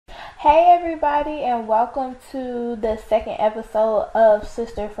Hey everybody, and welcome to the second episode of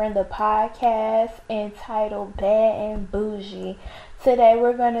Sister Friend the podcast entitled Bad and Bougie. Today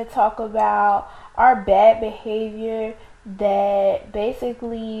we're going to talk about our bad behavior that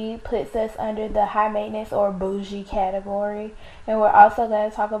basically puts us under the high maintenance or bougie category, and we're also going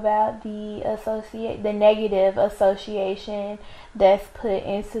to talk about the negative association that's put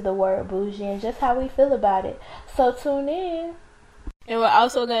into the word bougie and just how we feel about it. So tune in. And we're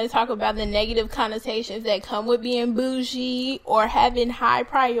also going to talk about the negative connotations that come with being bougie or having high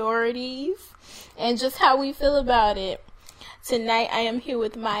priorities and just how we feel about it. Tonight I am here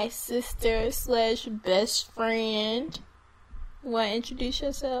with my sister / best friend. You want to introduce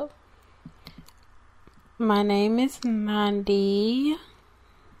yourself? My name is Nandi.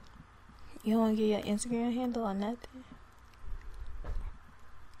 You don't want to give your Instagram handle or nothing?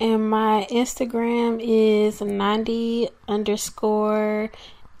 And my Instagram is Nandi_is_queen.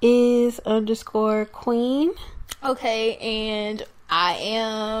 Okay, and I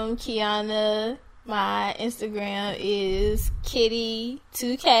am Kiana. My Instagram is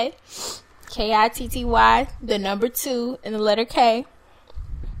Kitty2K. Kitty, the number 2 and the letter K.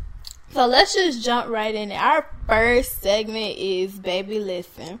 So let's just jump right in. Our first segment is Baby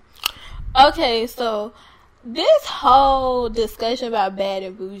Listen. Okay, so this whole discussion about bad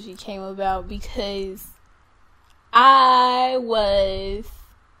and bougie came about because I was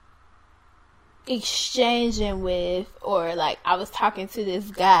exchanging with, or like I was talking to this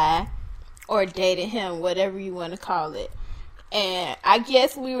guy or dating him, whatever you want to call it. And I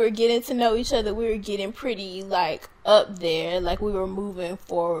guess we were getting to know each other. We were getting pretty like up there, like we were moving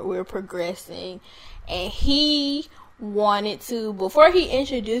forward, we were progressing. And he wanted to, before he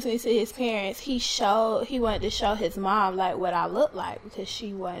introduced me to his parents, he wanted to show his mom like what I looked like, because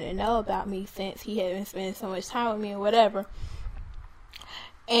she wanted to know about me since he had been spending so much time with me and whatever.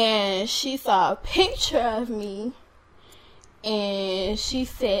 And she saw a picture of me and she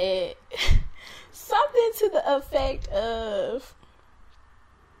said something to the effect of,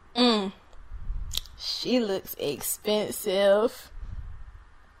 she looks expensive.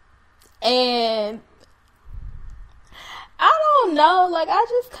 And I don't know, like I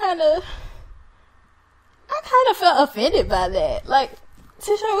kind of felt offended by that. Like,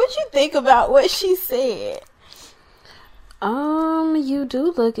 Tisha, what you think about what she said? You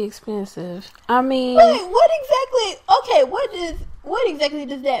do look expensive. I mean, what exactly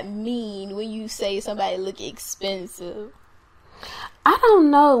does that mean when you say somebody look expensive? I don't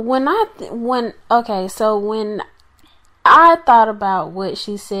know. When I thought about what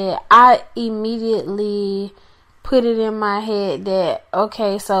she said, I immediately put it in my head that,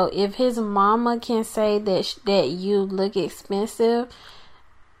 okay, so if his mama can say that you look expensive,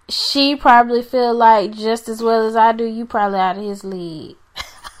 she probably feel like just as well as I do, you probably out of his league.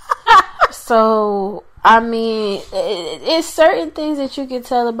 So, I mean, it's certain things that you can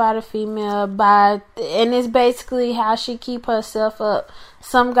tell about a female and it's basically how she keep herself up.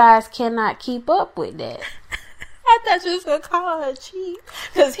 Some guys cannot keep up with that. I thought you was gonna call her cheap,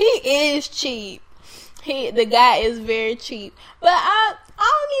 because he is cheap. The guy is very cheap, but I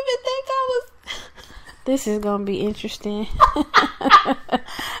don't even think I was. This is gonna be interesting. I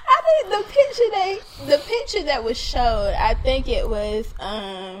think the picture that was showed, I think it was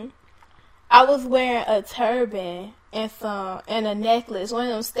I was wearing a turban and a necklace, one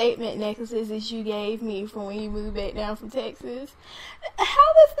of those statement necklaces that you gave me from when you moved back down from Texas. How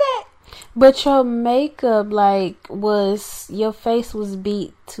was that? But your makeup, your face was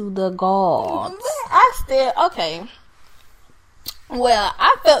beat to the gauze. Okay. Well,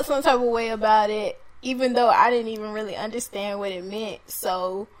 I felt some type of way about it, even though I didn't even really understand what it meant.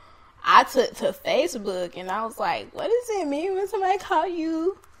 So I took to Facebook and I was like, what does it mean when somebody call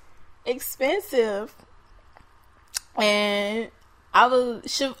you expensive? And I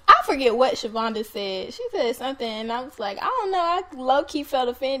forget what Shavonda said. She said something and I was like, I don't know, I low-key felt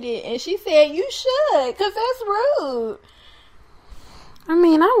offended. And she said, you should, because that's rude. I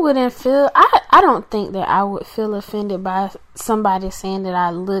mean, I don't think that I would feel offended by somebody saying that I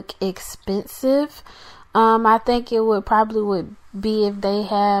look expensive. I think it would be if they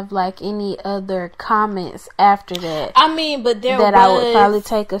have like any other comments after that. I mean, but I would probably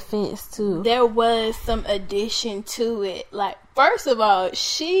take offense to. There was some addition to it. Like, first of all,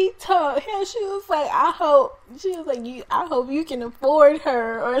 she told him, she was like, I hope you can afford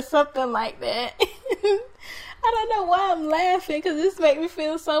her or something like that. I don't know why I'm laughing, because this made me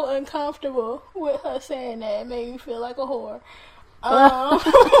feel so uncomfortable with her saying that. It made me feel like a whore. I'm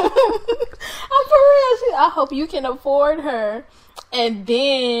for real. I hope you can afford her. And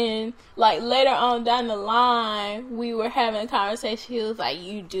then, like, later on down the line, we were having a conversation. He was like,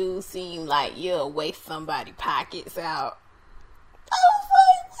 you do seem like you'll waste somebody's pockets out. I was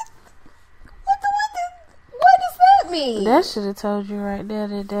like, what does that mean? That should have told you right there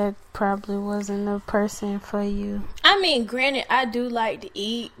that probably wasn't the person for you. I mean, granted, I do like to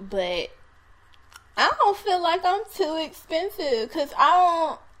eat, but I don't feel like I'm too expensive. Because I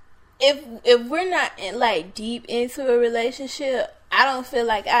don't, if we're not like deep into a relationship, I don't feel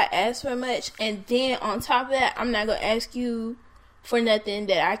like I ask for much. And then on top of that, I'm not going to ask you for nothing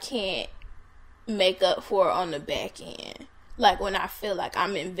that I can't make up for on the back end. Like when I feel like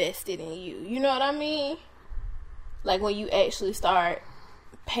I'm invested in you. You know what I mean? Like when you actually start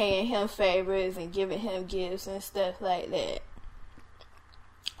paying him favors and giving him gifts and stuff like that.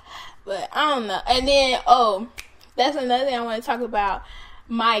 But I don't know. And then, that's another thing I want to talk about.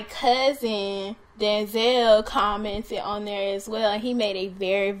 My cousin Denzel commented on there as well, and he made a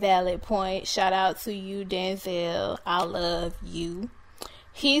very valid point. Shout out to you, Denzel. I love you.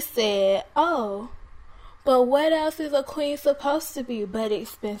 He said, but what else is a queen supposed to be but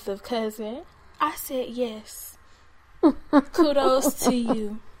expensive, cousin? I said, yes. Kudos to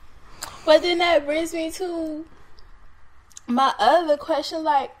you. But then that brings me to my other question,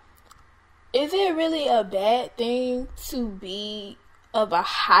 like, is it really a bad thing to be of a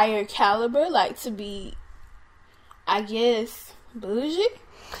higher caliber, like to be, I guess, bougie?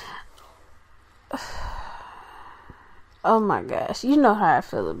 Oh my gosh, you know how I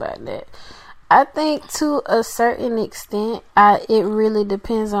feel about that. I think to a certain extent, it really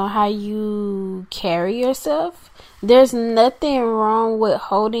depends on how you carry yourself. There's nothing wrong with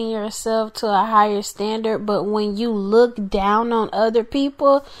holding yourself to a higher standard, but when you look down on other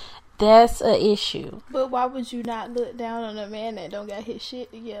people, that's an issue. But why would you not look down on a man that don't got his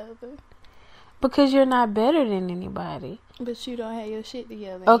shit together? Because you're not better than anybody. But you don't have your shit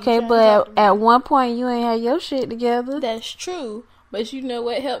together. Okay, but at one point you ain't had your shit together. That's true. But you know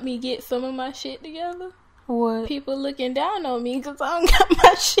what helped me get some of my shit together? What? People looking down on me because I don't got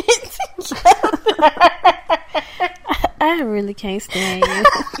my shit together. I really can't stand you.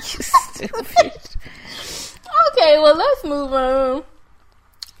 You stupid. Okay, well, let's move on.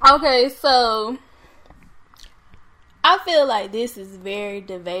 Okay, so I feel like this is very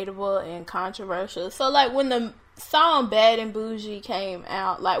debatable and controversial. So, like, when the song Bad and Bougie came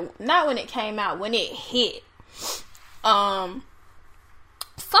out, like, not when it came out, when it hit, some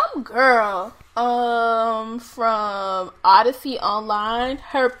girl from Odyssey Online,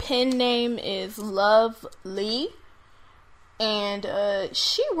 her pen name is Love Lee. And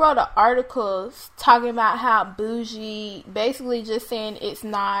she wrote an article talking about how bougie, basically just saying it's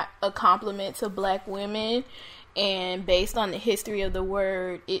not a compliment to black women. And based on the history of the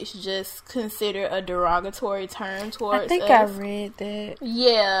word, it's just considered a derogatory term towards us. I think I read that.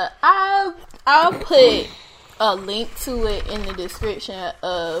 Yeah, I'll put a link to it in the description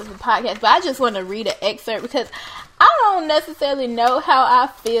of the podcast. But I just want to read an excerpt because I don't necessarily know how I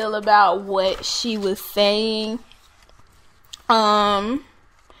feel about what she was saying.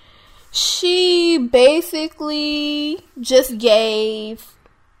 She basically just gave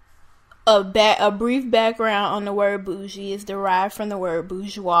a brief background on the word bougie. Is derived from the word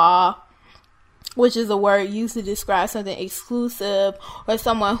bourgeois, which is a word used to describe something exclusive or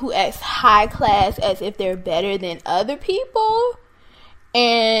someone who acts high class as if they're better than other people.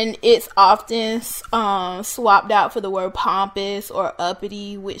 And it's often swapped out for the word pompous or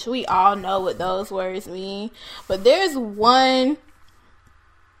uppity, which we all know what those words mean. But there's one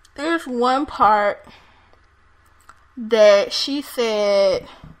part that she said,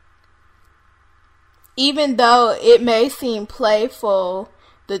 even though it may seem playful,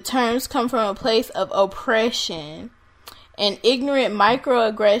 the terms come from a place of oppression. An ignorant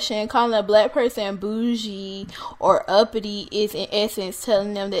microaggression, calling a black person bougie or uppity, is in essence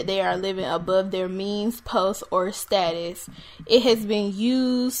telling them that they are living above their means, post, or status. It has been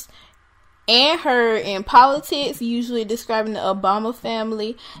used and heard in politics, usually describing the Obama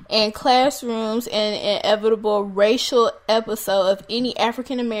family, and classrooms, and an inevitable racial episode of any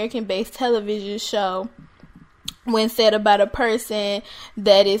African American based television show when said about a person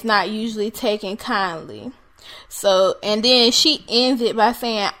that is not usually taken kindly. So, and then she ends it by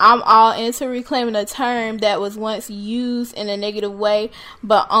saying, I'm all into reclaiming a term that was once used in a negative way,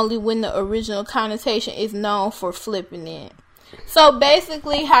 but only when the original connotation is known for flipping it. So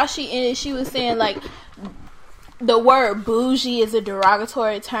basically how she ended, she was saying, like, the word bougie is a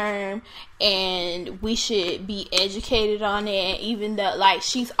derogatory term and we should be educated on it, and even though like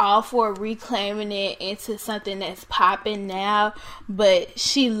she's all for reclaiming it into something that's popping now, but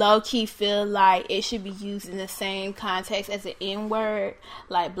she low-key feel like it should be used in the same context as an N-word.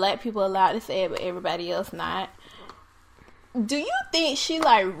 Like black people allowed to say it but everybody else not. Do you think she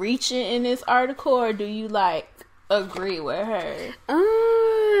like reaching in this article, or do you like agree with her?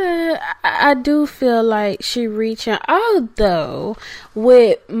 I do feel like she reaching, although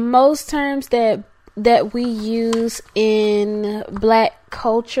with most terms that we use in black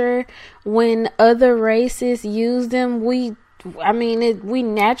culture, when other races use them, we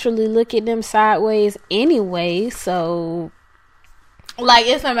naturally look at them sideways anyway. So like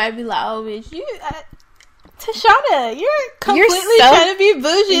if somebody be like, oh bitch, Tashana, you're completely trying to be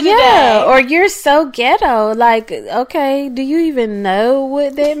bougie today. Or you're so ghetto. Like, okay, do you even know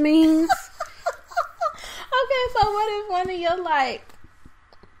what that means? Okay, so what if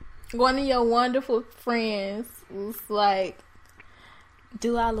one of your wonderful friends was like,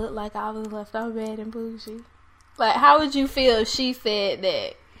 do I look like I was left out bad and bougie? Like, how would you feel if she said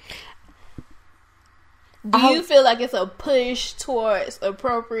that? Do you feel like it's a push towards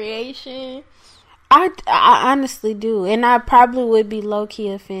appropriation? I honestly do, and I probably would be low-key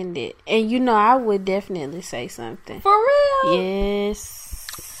offended, and I would definitely say something. For real?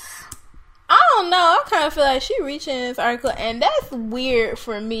 Yes. I don't know, I kind of feel like she reaching in this article, and that's weird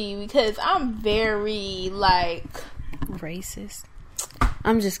for me because I'm very like racist.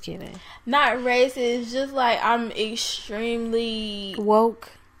 I'm just kidding. Not racist, just like I'm extremely woke,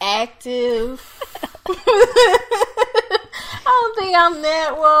 active. I don't think I'm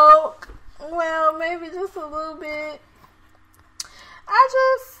that woke. Well, maybe just a little bit.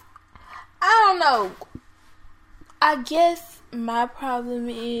 I don't know. I guess my problem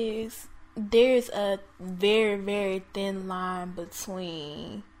is there's a very, very thin line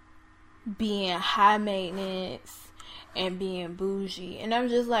between being high maintenance and being bougie. And I'm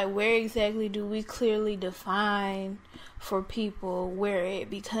just like, where exactly do we clearly define for people where it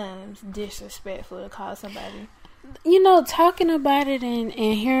becomes disrespectful to call somebody? Talking about it and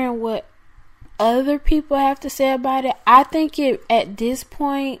hearing what other people have to say about it, I think it at this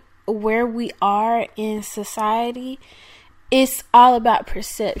point where we are in society, it's all about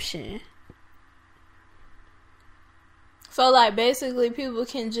perception. So like basically people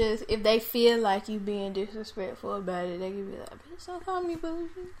can just, if they feel like you being disrespectful about it, they can be like, bitch, don't call me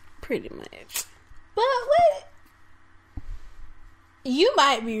bougie. Pretty much. But what? You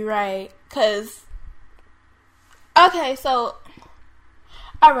might be right, cause okay, so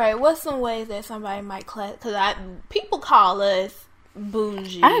alright, what's some ways that somebody might class? Because people call us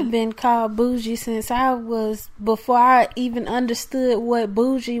bougie. I've been called bougie since before I even understood what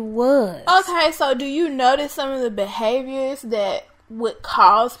bougie was. Okay, so do you notice some of the behaviors that would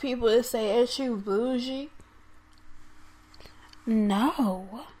cause people to say that you bougie?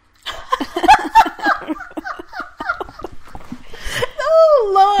 No.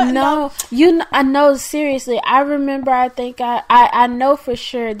 Oh Lord, no. I know, seriously. I remember. I think I know for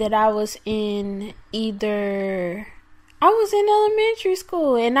sure that I was in elementary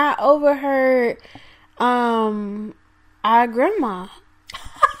school, and I overheard our grandma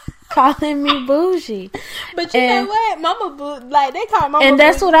calling me bougie. But you know what, Mama bougie, like they call Mama, and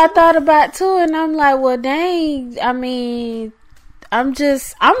that's bougie what I thought about too. And I'm like, well, dang. I mean, I'm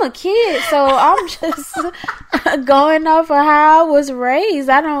a kid, so I'm just going off of how I was raised.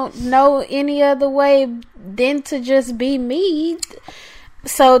 I don't know any other way than to just be me.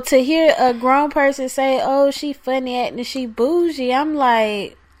 So to hear a grown person say, oh, she funny acting, she bougie, I'm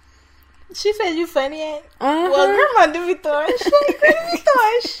like... She said you funny acting? Well, grandma do be throwing shade. Grandma be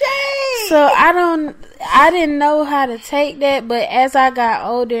throwing shade. So I didn't know how to take that, but as I got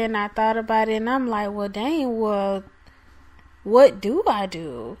older and I thought about it, and I'm like, well, dang, well... what do I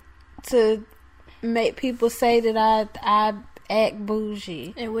do to make people say that I act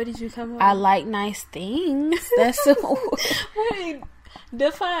bougie? And what did you come up I with? like nice things. That's Wait,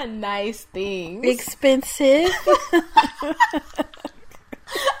 define nice things. Expensive.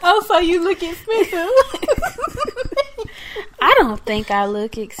 Oh, so you look expensive. I don't think I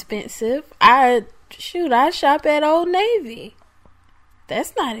look expensive. I shop at Old Navy.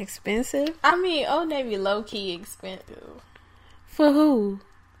 That's not expensive. I mean, Old Navy low-key expensive. For who?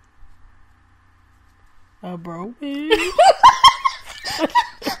 A broke man.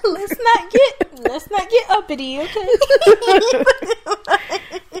 Let's not get uppity, okay?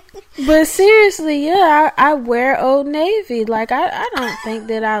 But seriously, yeah, I wear Old Navy. Like I don't think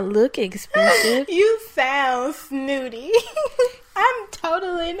that I look expensive. You sound snooty. I'm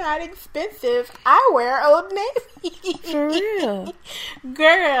totally not expensive. I wear Old Navy. For real.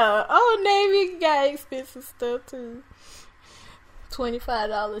 Girl, Old Navy got expensive stuff too.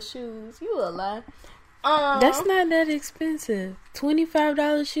 $25 shoes. You a lie. That's not that expensive.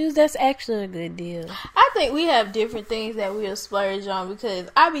 $25 shoes, that's actually a good deal. I think we have different things that we'll splurge on because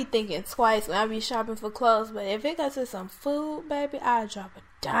I be thinking twice when I be shopping for clothes, but if it goes to some food, baby, I drop a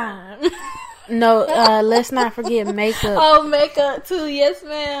dime. No, let's not forget makeup. Oh, makeup too. Yes,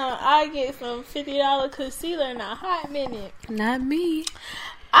 ma'am. I get some $50 concealer in a hot minute. Not me.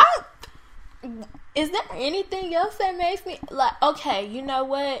 Is there anything else that makes me like? Okay, you know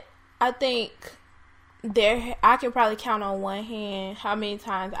what? I think I can probably count on one hand how many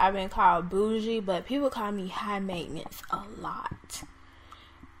times I've been called bougie, but people call me high maintenance a lot.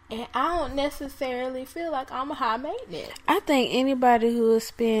 And I don't necessarily feel like I'm a high maintenance. I think anybody who would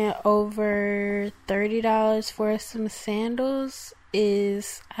spend over $30 for some sandals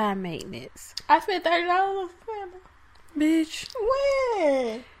is high maintenance. I spent $30 on sandals. Bitch.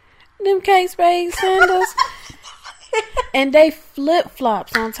 When? Them Kate Spade sandals. And they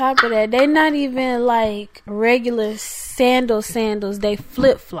flip-flops on top of that. They not even like regular sandals. They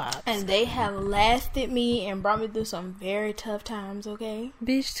flip-flops. And they have lasted me and brought me through some very tough times, okay?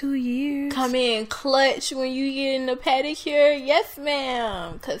 Bitch, 2 years. Come in clutch when you get in the pedicure. Yes,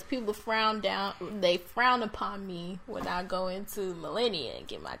 ma'am. Because people frown upon me when I go into Millennia and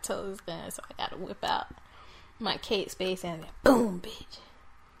get my toes done. So I got to whip out my Kate Spade and boom, bitch.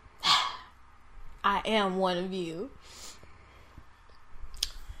 I am one of you.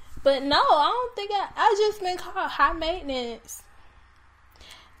 But no, I don't think I just been called high maintenance.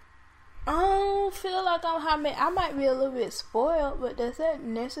 I don't feel like I'm high maintenance. I might be a little bit spoiled, but does that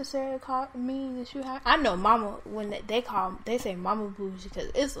necessarily mean that you high? I know mama, when they say mama bougie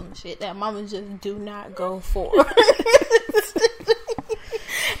because it's some shit that mama just do not go for.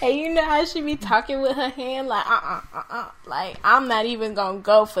 And you know how she be talking with her hand like, like, I'm not even gonna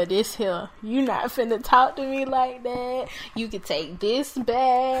go for this here. You not finna talk to me like that. You can take this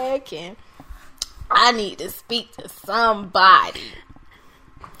back, and I need to speak to somebody.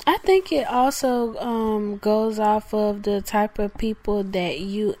 I think it also goes off of the type of people that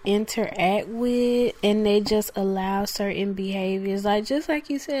you interact with, and they just allow certain behaviors. Like, just like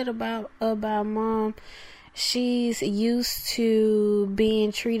you said about mom. She's used to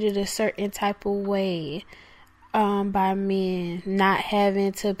being treated a certain type of way by men, not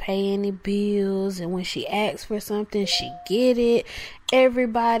having to pay any bills, and when she asks for something, she get it.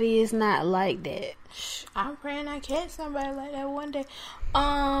 Everybody is not like that. I'm praying I catch somebody like that one day.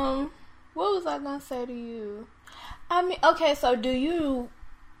 What was I gonna say to you? I mean, okay, so do you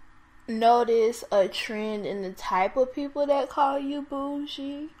notice a trend in the type of people that call you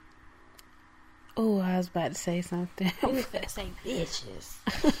bougie? Oh, I was about to say something. I was about to say bitches.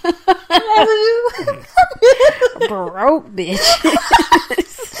 Broke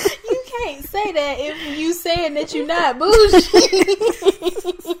bitches. You can't say that if you saying that you're not bougie.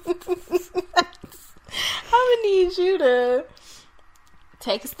 I'm gonna need you to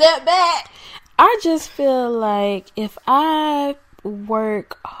take a step back. I just feel like if I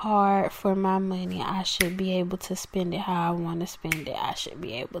work hard for my money, I should be able to spend it how I want to spend it. I should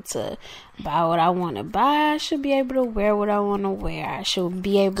be able to buy what I want to buy. I should be able to wear what I want to wear. I should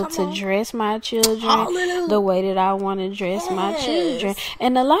be able to dress my children the way that I want to dress my children.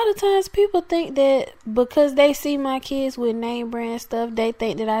 And a lot of times people think that because they see my kids with name brand stuff, they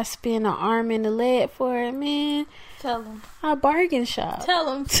think that I spend an arm and a leg for it. Man, tell them. I bargain shop. Tell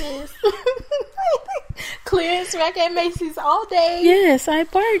them, sis. Clearance rack at Macy's all day. Yes, I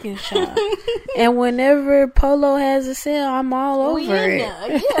bargain shop. And whenever Polo has a sale, I'm all over it.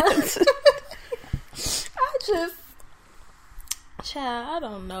 Yeah. Child, I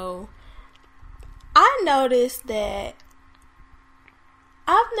don't know. I noticed that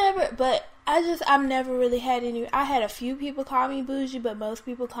I've never really had I had a few people call me bougie, but most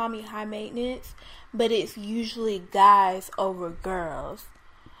people call me high maintenance. But it's usually guys over girls.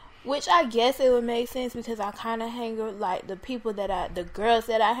 Which I guess it would make sense because I kind of like the girls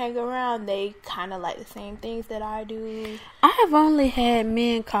that I hang around, they kind of like the same things that I do. I have only had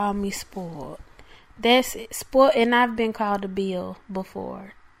men call me spoiled. That's it. Spoiled, and I've been called a bill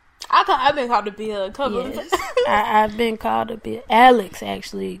before. I've been called a bill a couple of times. I've been called a bill. Alex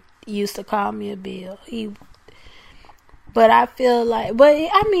actually used to call me a bill. But I feel like,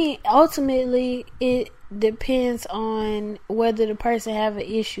 ultimately it depends on whether the person have an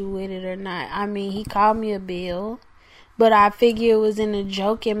issue with it or not. I mean, he called me a bill, but I figure it was in a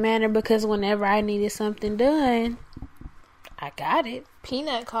joking manner because whenever I needed something done, I got it.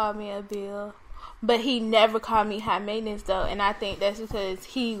 Peanut called me a bill. But he never called me high maintenance though, and I think that's because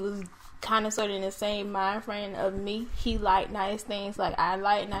he was kind of sort of in the same mind frame of me. He liked nice things like I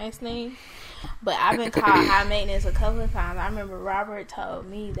like nice things. But I've been called high maintenance a couple of times. I remember Robert told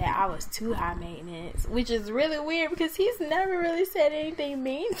me that I was too high maintenance, which is really weird because he's never really said anything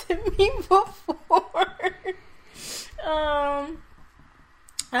mean to me before.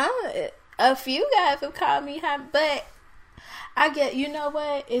 A few guys have called me high, but I get, you know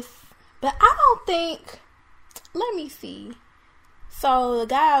what? But I don't think, let me see. So the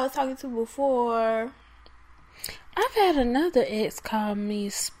guy I was talking to before, I've had another ex call me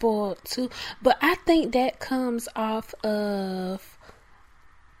spoiled too, but I think that comes off of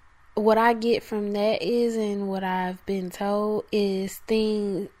what I get from that is, and what I've been told is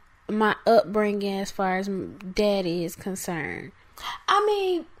my upbringing as far as daddy is concerned. I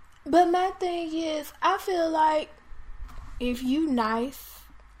mean, but my thing is, I feel like if you nice,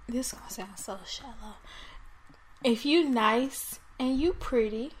 this is gonna sound so shallow. If you nice and you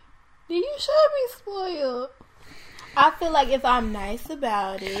pretty, then you should be spoiled. I feel like if I'm nice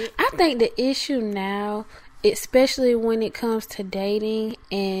about it. I think the issue now, especially when it comes to dating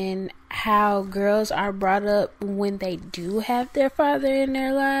and how girls are brought up when they do have their father in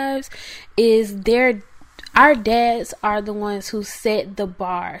their lives, is our dads are the ones who set the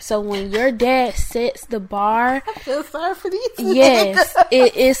bar. So when your dad sets the bar, I feel sorry for these. Yes,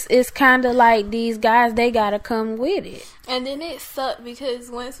 it's kind of like these guys, they gotta come with it. And then it sucked because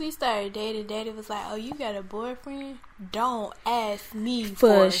once we started dating, Daddy was like, "Oh, you got a boyfriend? Don't ask me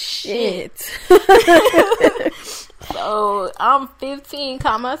for shit." So I'm 15,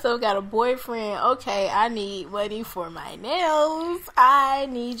 call myself got a boyfriend. Okay, I need money for my nails. I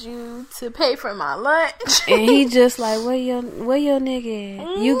need you to pay for my lunch. And he just like, where your nigga at?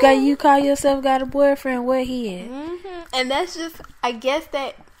 Mm-hmm. You call yourself got a boyfriend, where he at? Mm-hmm. And that's just, I guess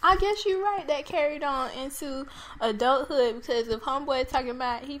you're right, that carried on into adulthood, because if homeboy talking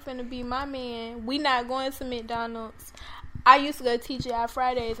about he finna be my man, we not going to McDonald's. I used to go to TGI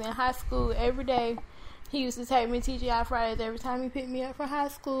Fridays in high school every day. He used to take me to TGI Fridays every time he picked me up from high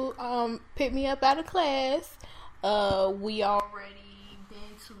school, picked me up out of class. We already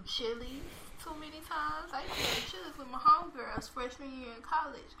been to Chili's too many times. I used to go to Chili's with my homegirls freshman year in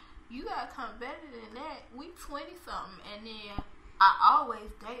college. You gotta come better than that. We 20-something, and then I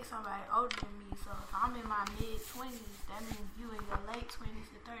always date somebody older than me. So if I'm in my mid-20s, that means you in your late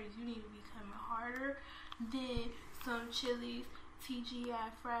 20s to 30s. You need to be coming harder than some Chili's,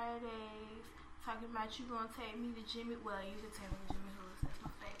 TGI Fridays. Talking about you gonna take me to Jimmy. Well, you can take me to Jimmy Who's. That's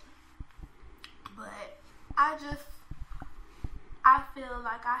my favorite. But I feel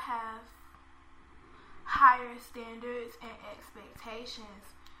like I have higher standards and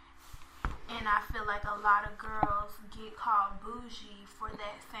expectations, and I feel like a lot of girls get called bougie for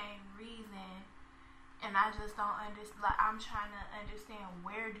that same reason. And I just don't understand. Like, I'm trying to understand,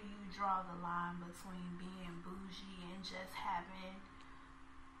 where do you draw the line between being bougie and just having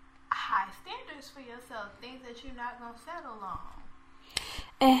high standards for yourself, things that you're not gonna settle on.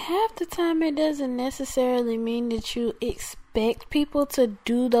 And half the time it doesn't necessarily mean that you expect people to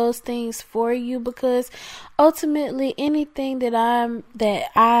do those things for you, because ultimately anything that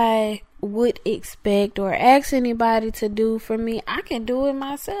I would expect or ask anybody to do for me, I can do it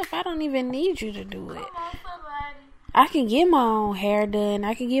myself. I don't even need you to do it. Come on, somebody. I can get my own hair done.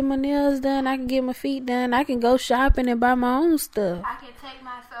 I can get my nails done. I can get my feet done. I can go shopping and buy my own stuff. I can take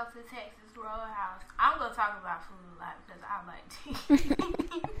myself to Texas Roadhouse. I'm going to talk about food a lot because I like to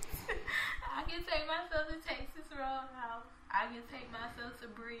I can take myself to Texas Roadhouse. I can take myself to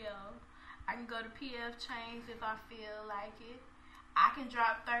Brio. I can go to PF Chains if I feel like it. I can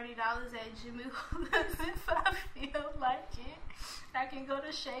drop $30 at Jimmy Who's if I feel like it. I can go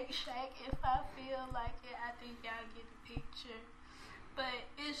to Shake Shack if I feel like it. I think y'all get the picture. But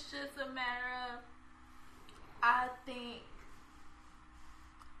it's just a matter of, I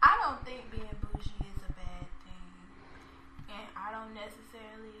don't think being bougie is a bad thing. And I don't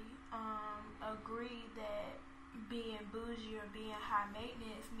necessarily agree that being bougie or being high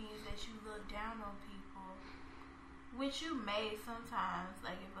maintenance means that you look down on people. Which you may sometimes.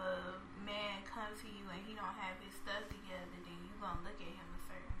 Like, if a man comes to you and he don't have his stuff together, then you gonna look at him a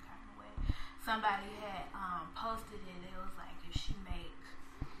certain kind of way. Somebody had posted it. It was like, if she make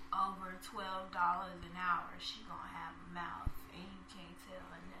over $12 an hour, she gonna have a mouth and you can't tell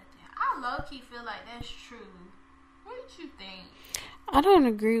her nothing. I low-key feel like that's true. What did you think? I don't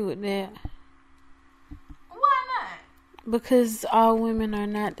agree with that. Why not? Because all women are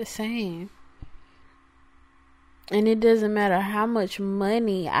not the same. And it doesn't matter how much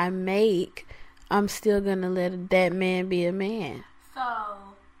money I make, I'm still going to let that man be a man. So,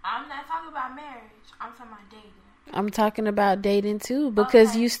 I'm I'm not talking about marriage. I'm talking about dating. I'm talking about dating too,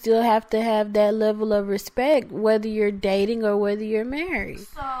 because you still have to have that level of respect, whether you're dating or whether you're married.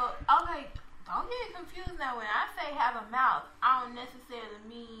 So, okay, don't get confused now. When I say have a mouth, I don't necessarily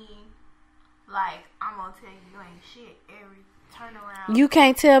mean like I'm gonna tell you ain't shit every turnaround. You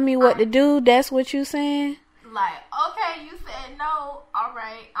can't tell me what to do. That's what you saying? Like, okay, you said no. All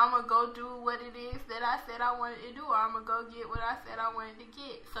right, I'm gonna go do what it is that I said I wanted to do, or I'm gonna go get what I said I wanted to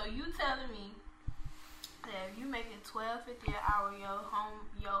get. So you telling me that if you making $12.50 an hour,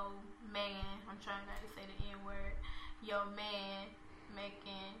 your man, I'm trying not to say the N word, your man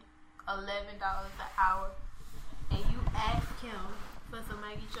making $11 an hour, and you ask him for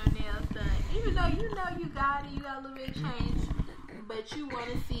somebody to get your nails done, even though you know you got it, you got a little bit of change, but you want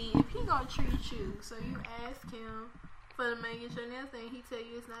to see if he gonna treat you. So you ask him for the man to get your nails done, he tell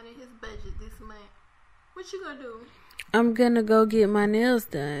you it's not in his budget this month. What you gonna do? I'm gonna go get my nails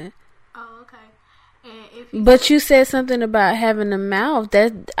done. Oh, okay. But you said something about having a mouth.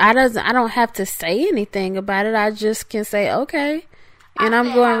 That I don't have to say anything about it. I just can say okay, and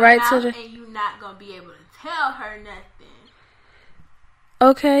I'm going right to the. And you're not gonna be able to tell her nothing.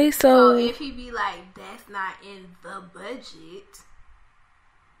 Okay, so if he be like, "That's not in the budget,"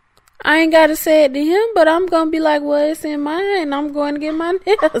 I ain't gotta say it to him, but I'm gonna be like, "Well, it's in mine. I'm going to get my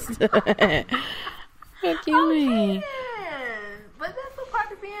nails done." What you mean? But that's a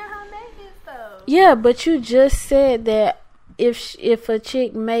part of being her maintenance, though. Yeah, but you just said that if a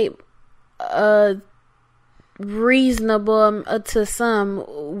chick make reasonable to some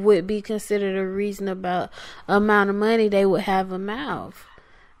would be considered a reasonable amount of money, they would have a mouth.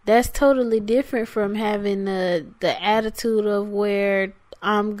 That's totally different from having the attitude of where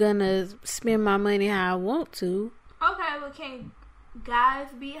I'm gonna spend my money how I want to. Okay, well, can guys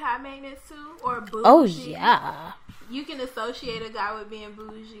be high maintenance too, or bougie? Oh yeah. You can associate a guy with being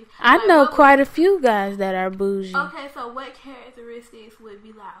bougie. I know quite a few guys that are bougie. Okay, so what characteristics would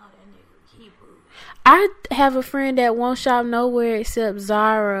be like, oh, that nigga, he bougie? I have a friend that won't shop nowhere except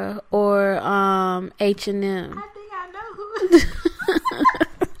Zara or H&M. I think I know who.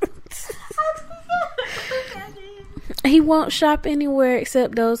 He won't shop anywhere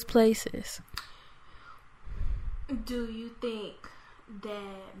except those places. Do you think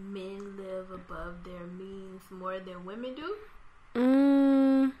that men live above their means more than women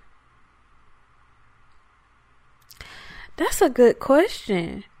do? That's a good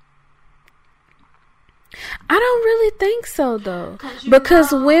question. I don't really think so, though.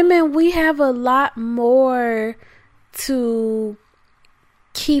 Because women, we have a lot more to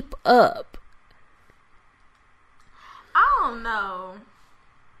keep up. I don't know.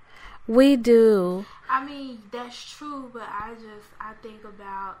 We do. I mean, that's true, but I think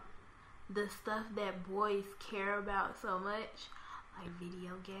about the stuff that boys care about so much, like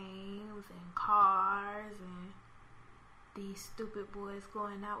video games and cars and these stupid boys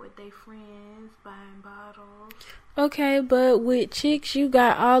going out with their friends, buying bottles. Okay, but with chicks, you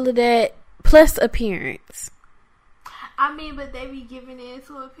got all of that plus appearance. I mean, but they be giving in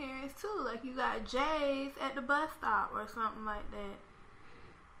to appearance too. Like you got J's at the bus stop or something like that.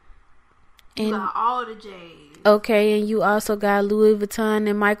 You got all the J's. Okay, and you also got Louis Vuitton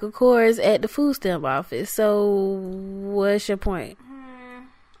and Michael Kors at the food stamp office. So, what's your point?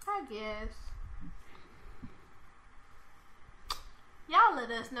 I guess. Y'all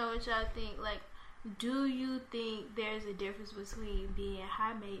let us know what y'all think. Like, do you think there's a difference between being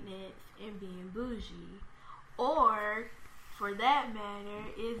high maintenance and being bougie? Or, for that matter,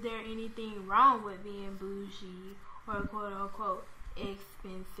 is there anything wrong with being bougie or quote unquote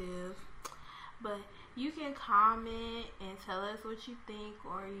expensive? But you can comment and tell us what you think,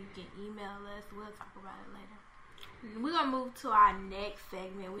 or you can email us. We'll talk about it later. We're going to move to our next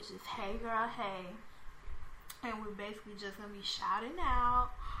segment, which is Hey Girl, Hey. And we're basically just going to be shouting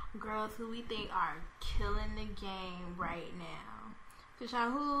out girls who we think are killing the game right now.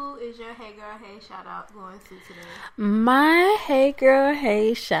 Krishan, who is your Hey Girl, Hey shout out going to today? My Hey Girl,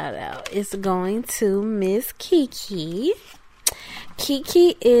 Hey shout out is going to Miss Kiki.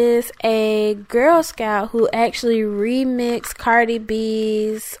 Kiki is a Girl Scout who actually remixed Cardi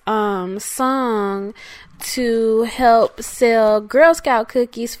B's song to help sell Girl Scout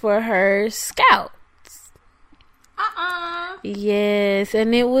cookies for her scouts. Yes,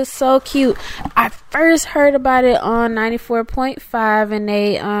 and it was so cute. I first heard about it on 94.5, and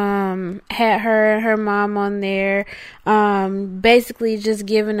they had her and her mom on there, basically just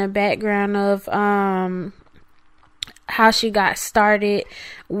giving a background of how she got started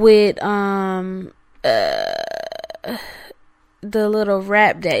with the little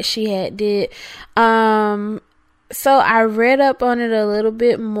rap that she had did. So I read up on it a little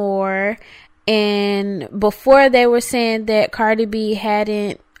bit more, and before they were saying that Cardi B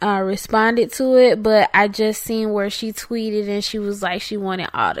hadn't responded to it, but I just seen where she tweeted and she was like she wanted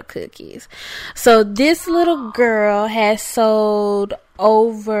all the cookies. So this little girl has sold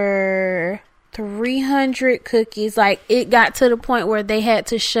over 300 cookies. Like, it got to the point where they had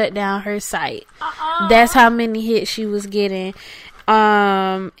to shut down her site. That's how many hits she was getting.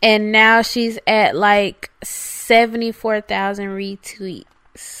 And now she's at like 74,000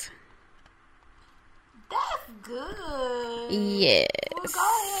 retweets. That's good. Yes. Well, go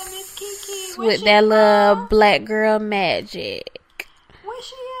ahead, Miss Kiki. With that little black girl magic. Where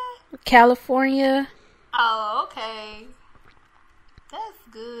she at? California. Oh, okay. That's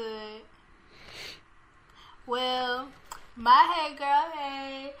good. Well, my hey girl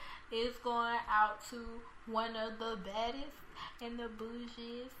hey is going out to one of the baddest and the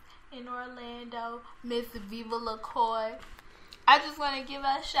bougiest in Orlando, Miss Viva LaCoy. I just want to give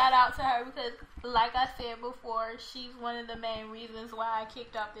a shout out to her because, like I said before, she's one of the main reasons why I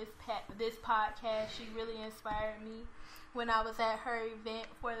kicked off this podcast. She really inspired me when I was at her event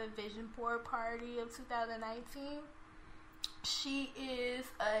for the Vision Board Party of 2019. She is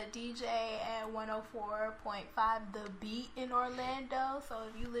a DJ at 104.5 The Beat in Orlando. So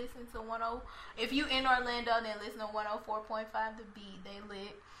if you listen to if you in Orlando, then listen to 104.5 The Beat. They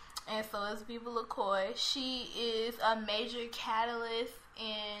lit. And so is Viva LaCoy. She is a major catalyst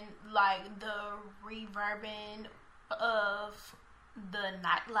in like the reverbing of the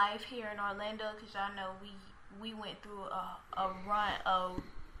nightlife here in Orlando, because y'all know we went through a run of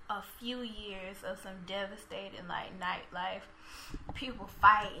a few years of some devastating like nightlife. People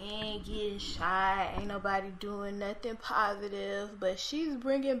fighting, getting shot, ain't nobody doing nothing positive. But she's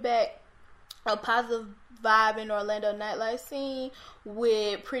bringing back a positive vibe in Orlando nightlife scene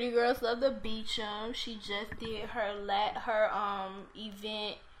with Pretty Girls Love the Beachum. She just did her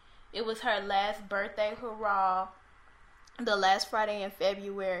event. It was her last birthday hurrah, the last Friday in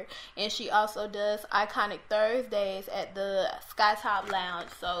February, and she also does Iconic Thursdays at the Skytop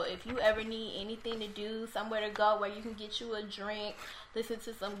Lounge. So if you ever need anything to do, somewhere to go where you can get you a drink, listen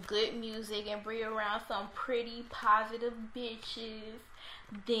to some good music, and be around some pretty positive bitches,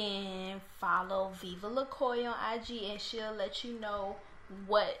 then follow Viva LaCoy on IG and she'll let you know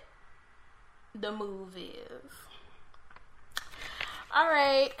what the move is.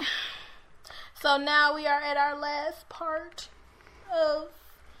 Alright, so now we are at our last part of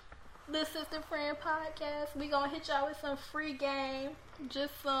the Sister Friend podcast. We gonna hit y'all with some free game,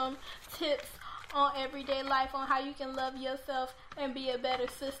 just some tips on everyday life on how you can love yourself and be a better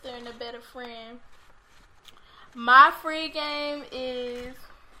sister and a better friend. My free game is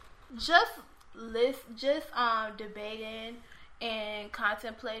just debating and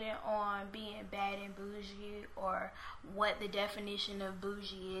contemplating on being bad and bougie, or what the definition of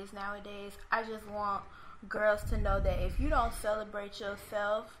bougie is nowadays. I just want girls to know that if you don't celebrate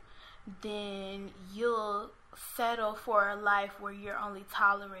yourself, then you'll settle for a life where you're only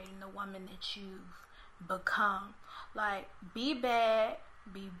tolerating the woman that you've become. Like, be bad,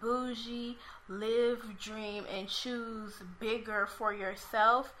 be bougie, live, dream, and choose bigger for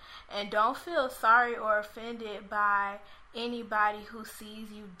yourself. And don't feel sorry or offended by anybody who sees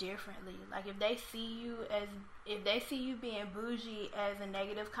you differently. Like, if they see you being bougie as a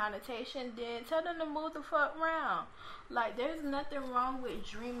negative connotation, then tell them to move the fuck around. Like, there's nothing wrong with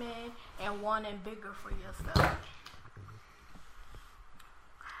dreaming and wanting bigger for yourself.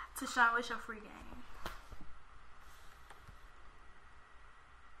 Tashawn, what's your free game?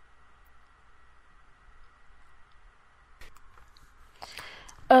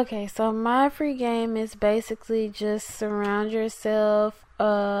 Okay, so my free game is basically just surround yourself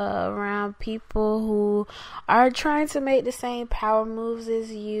around people who are trying to make the same power moves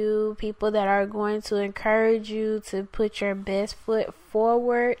as you, people that are going to encourage you to put your best foot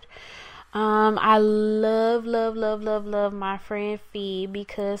forward. I love my friend Fee,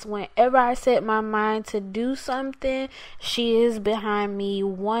 because whenever I set my mind to do something, she is behind me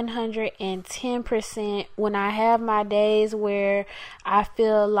 110%. When I have my days where I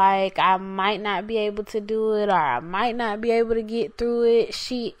feel like I might not be able to do it, or I might not be able to get through it,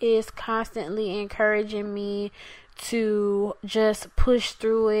 she is constantly encouraging me to just push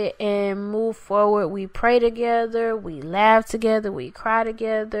through it and move forward. We pray together, we laugh together, we cry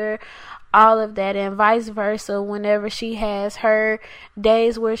together, all of that, and vice versa. Whenever she has her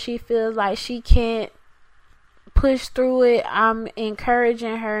days where she feels like she can't push through it, I'm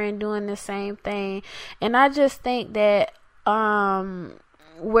encouraging her and doing the same thing. And I just think that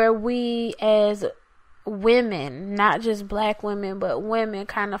where we as women, not just black women, but women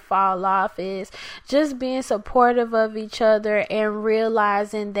kind of fall off is just being supportive of each other and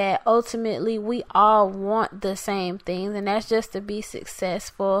realizing that ultimately we all want the same things, and that's just to be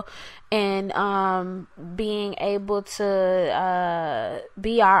successful and being able to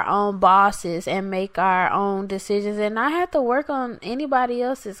be our own bosses and make our own decisions and not have to work on anybody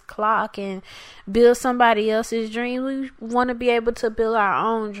else's clock and build somebody else's dreams. We want to be able to build our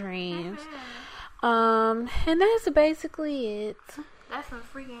own dreams. And that's basically it. That's some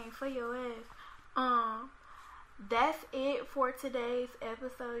free game for your ass. That's it for today's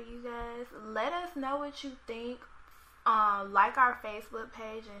episode, you guys. Let us know what you think. Like our Facebook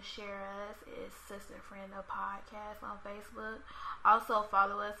page and share us. It's Sister Friend the Podcast on Facebook. Also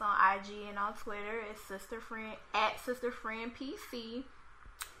follow us on IG and on Twitter. It's Sister Friend at Sister Friend PC.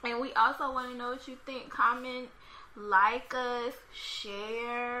 And we also want to know what you think. Comment, like us,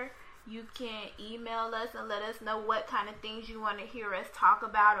 share. You can email us and let us know what kind of things you want to hear us talk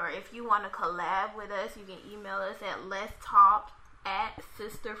about, or if you want to collab with us, you can email us at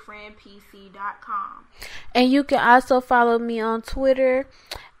letstalk@sisterfriendpc.com. And you can also follow me on Twitter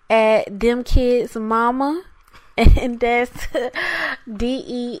at ThemKidsMama, and that's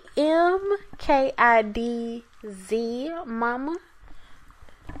DEMKIDZ Mama.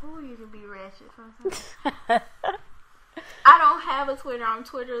 Ooh, you can be ratchet sometimes. I don't have a Twitter. I'm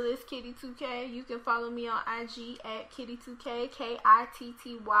Twitterless Kitty2K. You can follow me on IG at Kitty2K,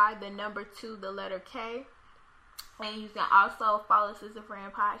 KITTY, the number 2, the letter K. And you can also follow Sister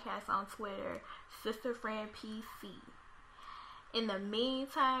Friend Podcast on Twitter, Sister Friend PC. In the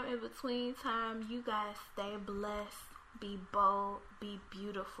meantime, in between time, you guys stay blessed, be bold, be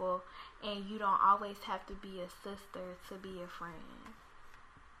beautiful, and you don't always have to be a sister to be a friend.